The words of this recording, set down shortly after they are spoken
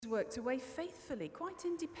worked away faithfully, quite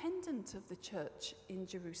independent of the church in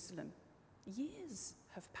Jerusalem. Years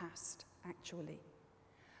have passed, actually.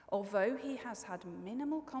 Although he has had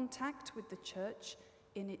minimal contact with the church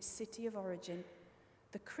in its city of origin,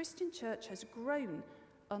 the Christian church has grown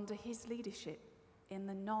under his leadership in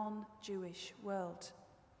the non-Jewish world.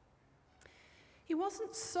 He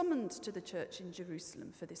wasn't summoned to the church in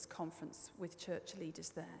Jerusalem for this conference with church leaders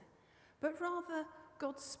there, but rather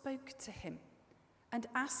God spoke to him and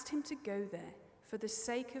asked him to go there for the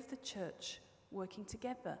sake of the church working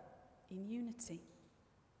together in unity.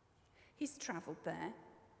 He's travelled there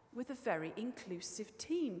with a very inclusive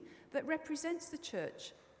team that represents the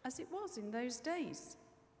church as it was in those days.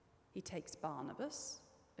 He takes Barnabas,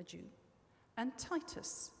 a Jew, and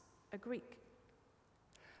Titus, a Greek.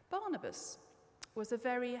 Barnabas was a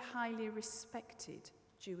very highly respected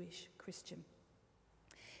Jewish Christian.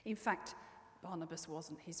 In fact, Barnabas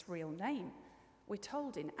wasn't his real name. We're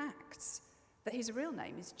told in Acts that his real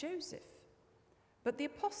name is Joseph. But the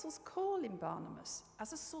apostles call him Barnabas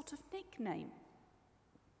as a sort of nickname.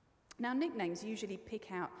 Now, nicknames usually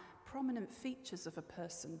pick out prominent features of a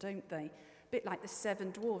person, don't they? A bit like the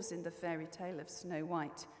 7 dwarves in the fairy tale of Snow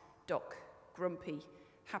White. Doc, grumpy,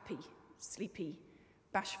 happy, sleepy,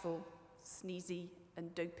 bashful, sneezy,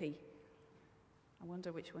 and dopey. I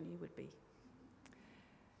wonder which one you would be.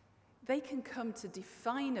 They can come to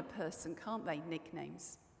define a person, can't they,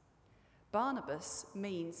 nicknames? Barnabas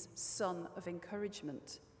means son of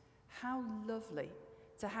encouragement. How lovely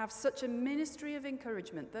to have such a ministry of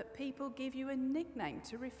encouragement that people give you a nickname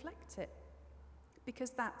to reflect it,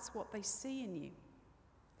 because that's what they see in you.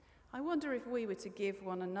 I wonder if we were to give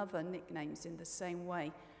one another nicknames in the same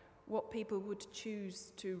way, what people would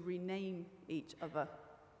choose to rename each other.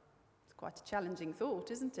 It's quite a challenging thought,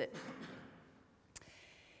 isn't it?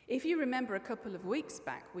 If you remember a couple of weeks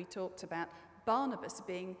back, we talked about Barnabas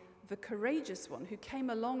being the courageous one who came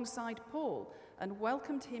alongside Paul and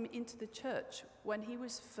welcomed him into the church when he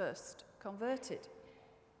was first converted.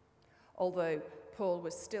 Although Paul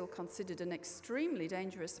was still considered an extremely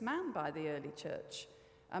dangerous man by the early church,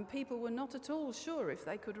 and people were not at all sure if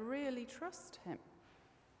they could really trust him,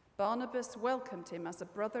 Barnabas welcomed him as a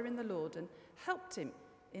brother in the Lord and helped him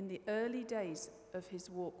in the early days of his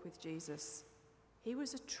walk with Jesus. He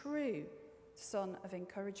was a true son of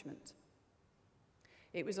encouragement.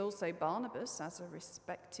 It was also Barnabas, as a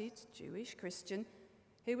respected Jewish Christian,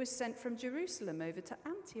 who was sent from Jerusalem over to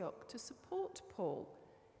Antioch to support Paul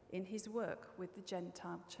in his work with the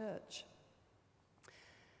Gentile church.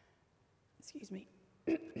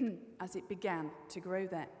 As it began to grow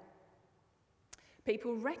there.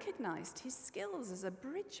 People recognized his skills as a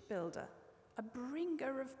bridge builder, a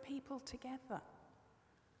bringer of people together.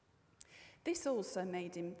 This also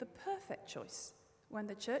made him the perfect choice when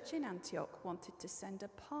the church in Antioch wanted to send a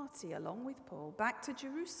party along with Paul back to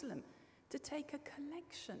Jerusalem to take a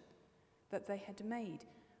collection that they had made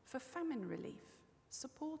for famine relief,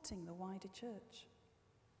 supporting the wider church.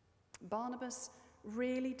 Barnabas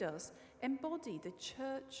really does embody the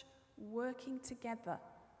church working together,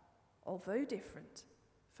 although different,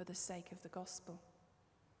 for the sake of the gospel.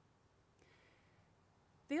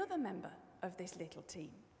 The other member of this little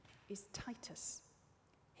team is Titus.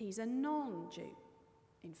 He's a non-Jew.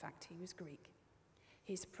 In fact, he was Greek.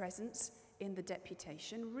 His presence in the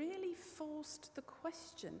deputation really forced the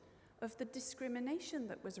question of the discrimination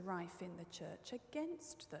that was rife in the church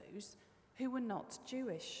against those who were not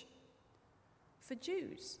Jewish. For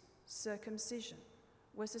Jews, circumcision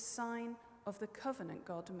was a sign of the covenant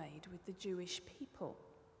God made with the Jewish people.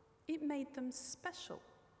 It made them special,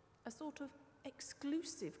 a sort of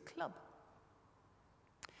exclusive club.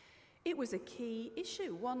 It was a key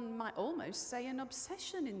issue, one might almost say an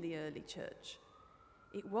obsession in the early church.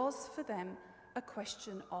 It was for them a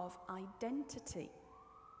question of identity.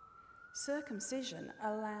 Circumcision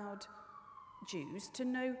allowed Jews to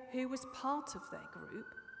know who was part of their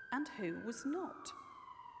group and who was not.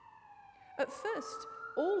 At first,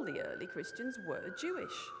 all the early Christians were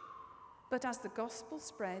Jewish, but as the gospel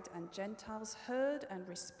spread and Gentiles heard and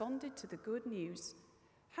responded to the good news,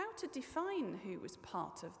 how to define who was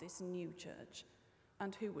part of this new church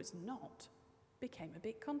and who was not became a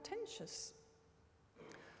bit contentious.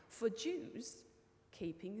 For Jews,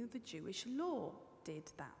 keeping the Jewish law did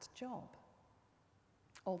that job.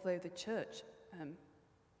 Although the church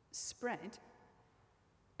spread,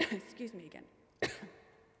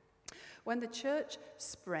 when the church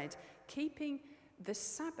spread, keeping the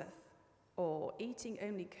Sabbath or eating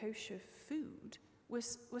only kosher food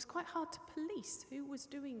was quite hard to police who was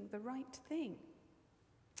doing the right thing.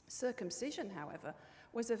 Circumcision, however,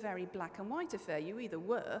 was a very black and white affair. You either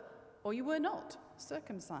were or you were not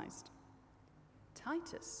circumcised.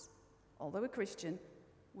 Titus, although a Christian,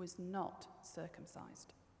 was not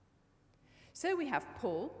circumcised. So we have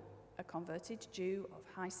Paul, a converted Jew of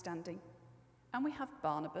high standing, and we have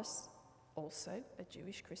Barnabas, also a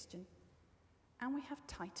Jewish Christian, and we have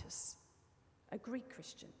Titus, a Greek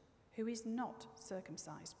Christian, who is not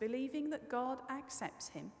circumcised, believing that God accepts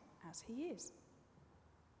him as he is.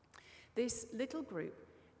 This little group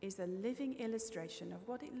is a living illustration of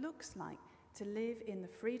what it looks like to live in the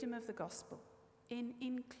freedom of the gospel, in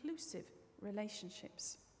inclusive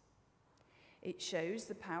relationships. It shows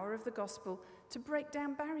the power of the gospel to break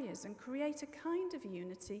down barriers and create a kind of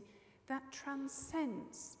unity that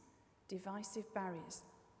transcends divisive barriers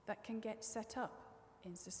that can get set up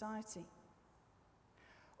in society.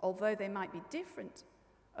 Although they might be different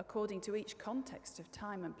according to each context of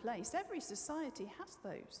time and place, every society has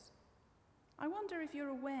those. I wonder if you're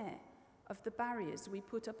aware of the barriers we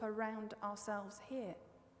put up around ourselves here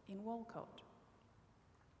in Walcott.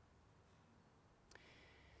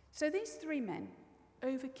 So these three men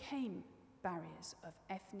overcame barriers of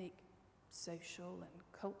ethnic, social, and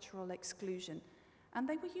cultural exclusion, and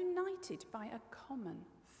they were united by a common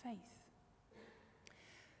faith.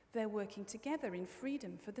 They're working together in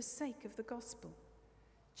freedom for the sake of the gospel,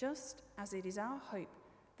 just as it is our hope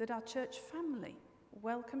that our church family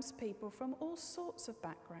welcomes people from all sorts of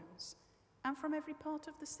backgrounds and from every part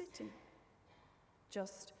of the city.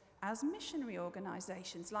 Just as missionary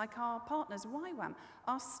organisations like our partners YWAM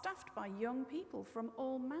are staffed by young people from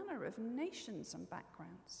all manner of nations and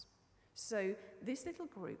backgrounds. So this little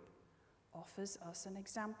group offers us an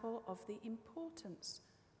example of the importance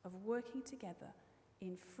of working together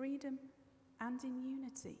in freedom and in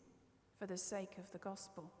unity for the sake of the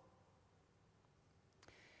gospel.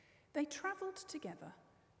 They travelled together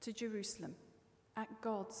to Jerusalem at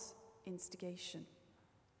God's instigation.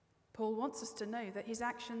 Paul wants us to know that his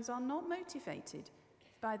actions are not motivated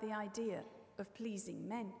by the idea of pleasing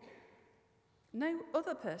men. No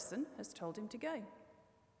other person has told him to go.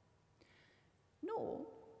 Nor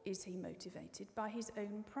is he motivated by his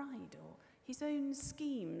own pride or his own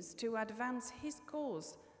schemes to advance his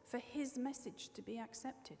cause for his message to be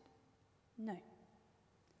accepted. No.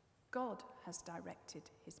 God has directed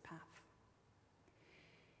his path.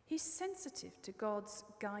 He's sensitive to God's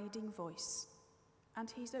guiding voice, and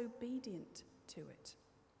he's obedient to it.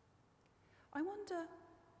 I wonder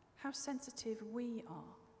how sensitive we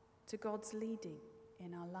are to God's leading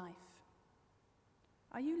in our life.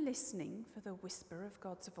 Are you listening for the whisper of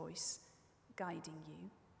God's voice guiding you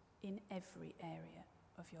in every area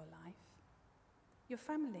of your life? Your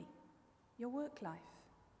family, your work life,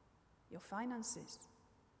 your finances,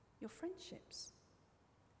 your friendships,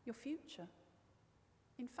 your future.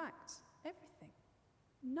 In fact, everything.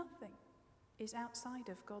 Nothing is outside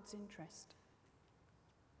of God's interest.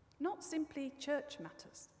 Not simply church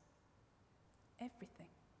matters. Everything.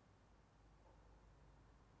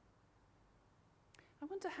 I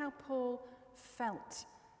wonder how Paul felt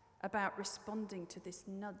about responding to this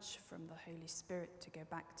nudge from the Holy Spirit to go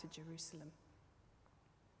back to Jerusalem.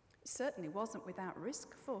 It certainly wasn't without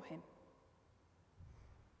risk for him.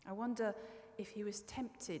 I wonder if he was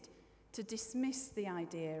tempted to dismiss the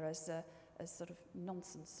idea as sort of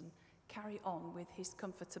nonsense and carry on with his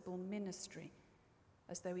comfortable ministry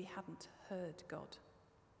as though he hadn't heard God.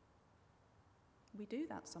 We do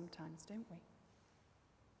that sometimes, don't we?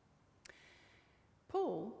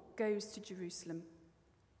 Paul goes to Jerusalem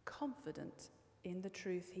confident in the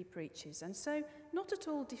truth he preaches, and so not at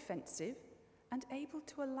all defensive and able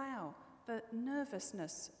to allow the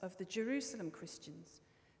nervousness of the Jerusalem Christians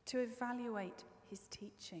to evaluate his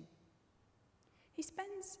teaching. He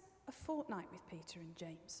spends a fortnight with Peter and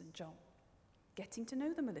James and John, getting to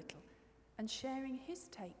know them a little and sharing his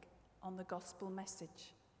take on the gospel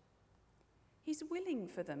message. He's willing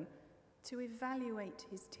for them to evaluate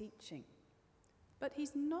his teaching, but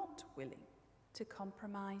he's not willing to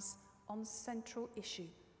compromise on central issue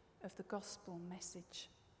of the gospel message.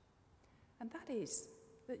 And that is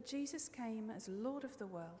that Jesus came as Lord of the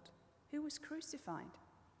world, who was crucified,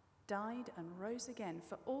 died and rose again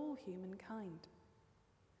for all humankind.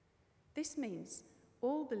 This means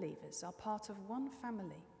all believers are part of one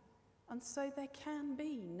family, and so there can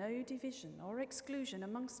be no division or exclusion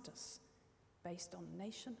amongst us based on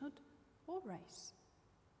nationhood or race.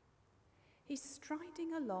 He's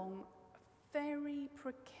striding along a very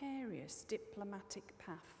precarious diplomatic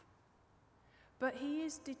path, but he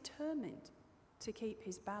is determined to keep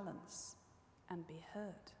his balance and be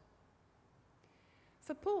heard.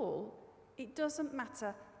 For Paul, it doesn't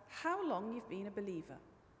matter how long you've been a believer,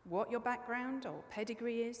 what your background or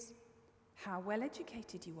pedigree is, how well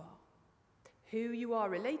educated you are, who you are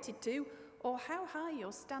related to, or how high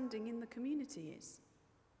your standing in the community is.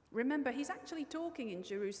 Remember, he's actually talking in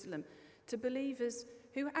Jerusalem to believers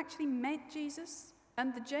who actually met Jesus,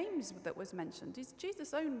 and the James that was mentioned is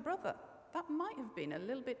Jesus' own brother. That might have been a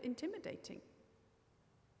little bit intimidating.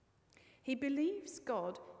 He believes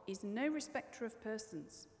God is no respecter of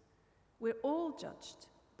persons. We're all judged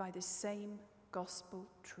by the same gospel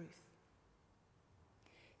truth.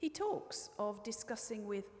 He talks of discussing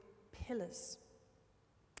with pillars.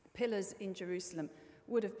 Pillars in Jerusalem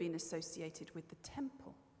would have been associated with the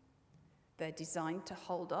temple. They're designed to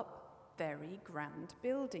hold up very grand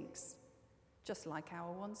buildings, just like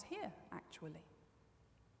our ones here, actually.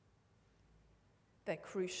 They're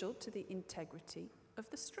crucial to the integrity of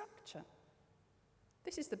the structure.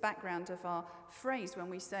 This is the background of our phrase when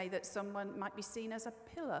we say that someone might be seen as a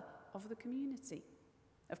pillar of the community.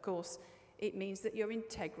 Of course, it means that you're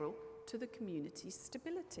integral to the community's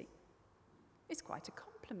stability. It's quite a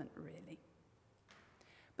compliment, really.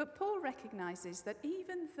 But Paul recognizes that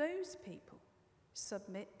even those people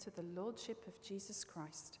submit to the lordship of Jesus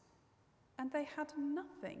Christ, and they had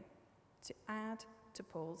nothing to add to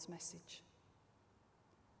Paul's message.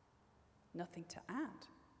 Nothing to add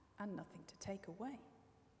and nothing to take away.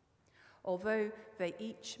 Although they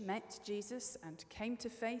each met Jesus and came to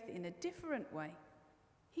faith in a different way,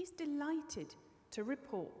 he's delighted to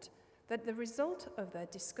report that the result of their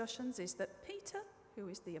discussions is that Peter, who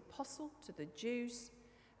is the apostle to the Jews,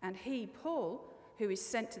 and he, Paul, who is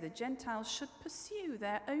sent to the Gentiles, should pursue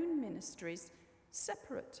their own ministries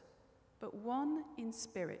separate, but one in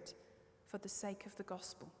spirit, for the sake of the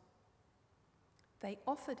gospel. They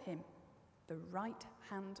offered him the right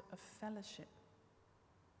hand of fellowship.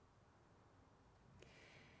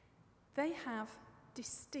 They have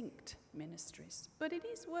distinct ministries, but it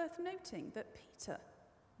is worth noting that Peter,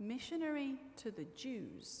 missionary to the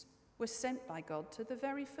Jews, was sent by God to the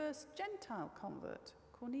very first Gentile convert,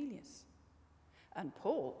 Cornelius. And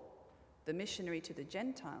Paul, the missionary to the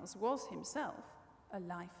Gentiles, was himself a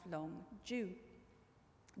lifelong Jew.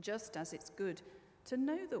 Just as it's good to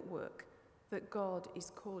know the work that God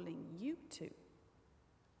is calling you to,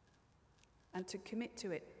 and to commit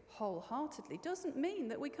to it wholeheartedly doesn't mean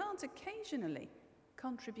that we can't occasionally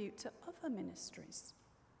contribute to other ministries.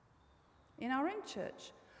 In our own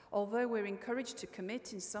church, although we're encouraged to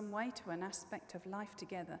commit in some way to an aspect of life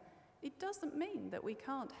together, it doesn't mean that we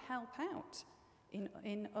can't help out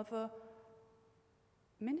in other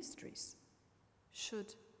ministries,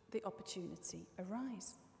 should the opportunity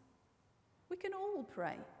arise. We can all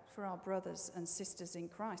pray for our brothers and sisters in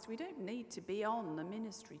Christ. We don't need to be on the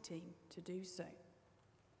ministry team to do so.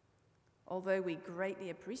 Although we greatly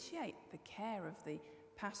appreciate the care of the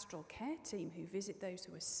pastoral care team who visit those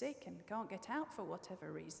who are sick and can't get out for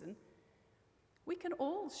whatever reason, we can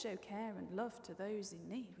all show care and love to those in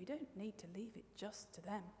need. We don't need to leave it just to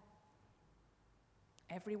them.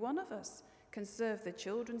 Every one of us can serve the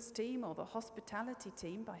children's team or the hospitality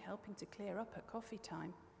team by helping to clear up at coffee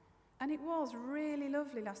time. And it was really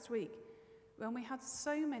lovely last week when we had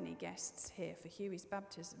so many guests here for Huey's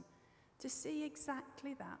baptism to see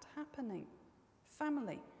exactly that happening.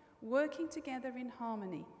 Family working together in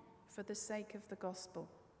harmony for the sake of the gospel.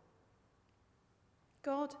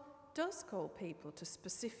 God does call people to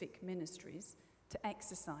specific ministries to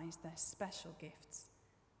exercise their special gifts,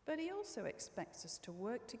 but he also expects us to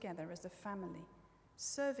work together as a family,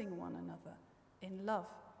 serving one another in love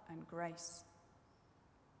and grace.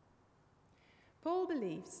 Paul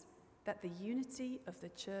believes that the unity of the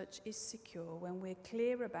church is secure when we're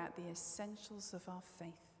clear about the essentials of our faith.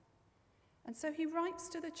 And so he writes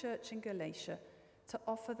to the church in Galatia to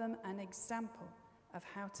offer them an example of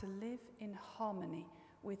how to live in harmony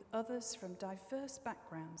with others from diverse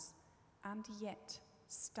backgrounds and yet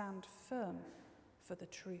stand firm for the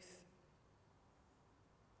truth.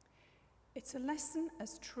 It's a lesson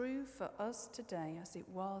as true for us today as it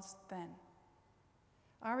was then.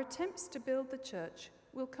 Our attempts to build the church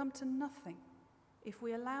will come to nothing if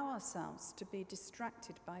we allow ourselves to be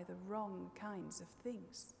distracted by the wrong kinds of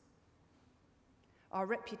things. Our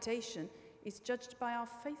reputation is judged by our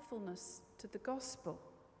faithfulness to the gospel,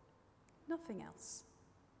 nothing else.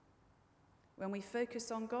 When we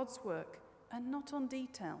focus on God's work and not on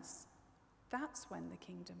details, that's when the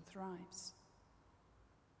kingdom thrives.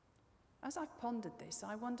 As I've pondered this,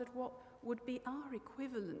 I wondered what would be our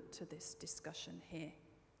equivalent to this discussion here.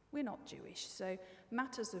 We're not Jewish, so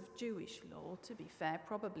matters of Jewish law, to be fair,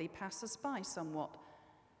 probably pass us by somewhat.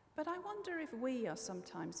 But I wonder if we are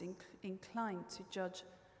sometimes inclined to judge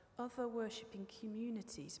other worshipping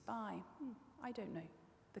communities by, I don't know,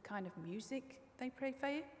 the kind of music they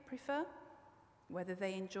prefer, whether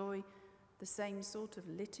they enjoy the same sort of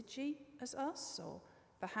liturgy as us, or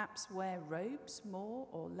perhaps wear robes more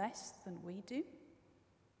or less than we do?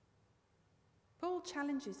 Paul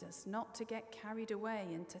challenges us not to get carried away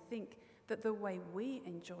and to think that the way we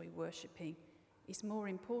enjoy worshipping is more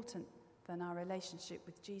important than our relationship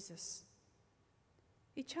with Jesus.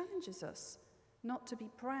 He challenges us not to be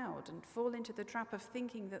proud and fall into the trap of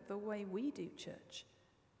thinking that the way we do church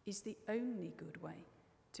is the only good way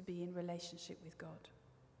to be in relationship with God.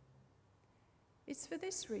 It's for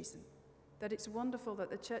this reason that it's wonderful that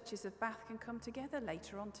the churches of Bath can come together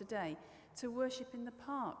later on today to worship in the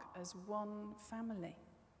park as one family,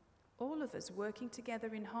 all of us working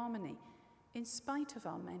together in harmony in spite of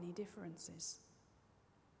our many differences.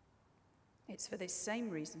 It's for this same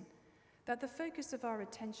reason that the focus of our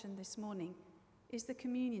attention this morning is the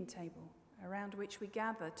communion table around which we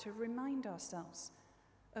gather to remind ourselves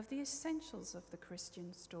of the essentials of the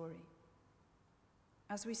Christian story.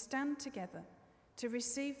 As we stand together to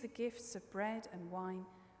receive the gifts of bread and wine,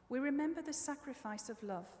 we remember the sacrifice of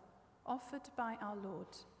love offered by our Lord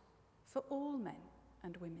for all men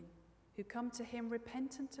and women who come to him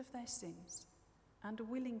repentant of their sins and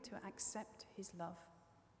willing to accept his love.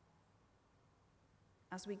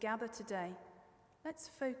 As we gather today, let's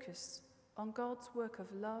focus on God's work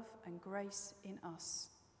of love and grace in us,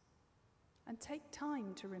 and take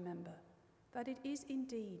time to remember that it is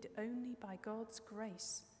indeed only by God's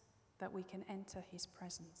grace that we can enter his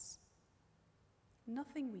presence.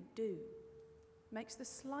 Nothing we do makes the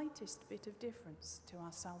slightest bit of difference to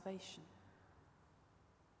our salvation.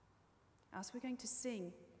 As we're going to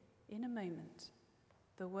sing in a moment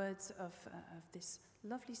the words of this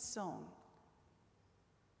lovely song,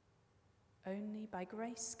 only by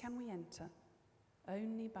grace can we enter,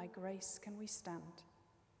 only by grace can we stand,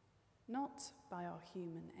 not by our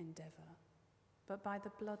human endeavour, but by the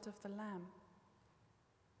blood of the Lamb.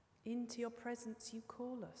 Into your presence you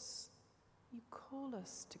call us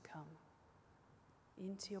to come.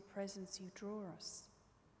 Into your presence you draw us,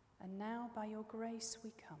 and now by your grace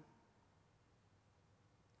we come.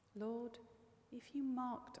 Lord, if you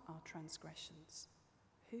marked our transgressions,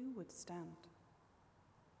 who would stand?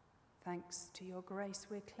 Thanks to your grace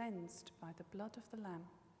we're cleansed by the blood of the Lamb.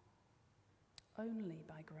 Only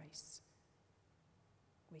by grace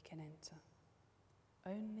we can enter.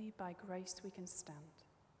 Only by grace we can stand.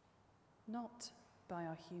 Not by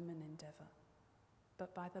our human endeavour,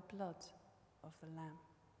 but by the blood of the Lamb.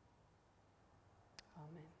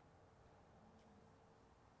 Amen.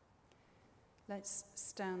 Let's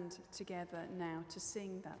stand together now to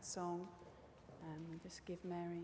sing that song and just give Mary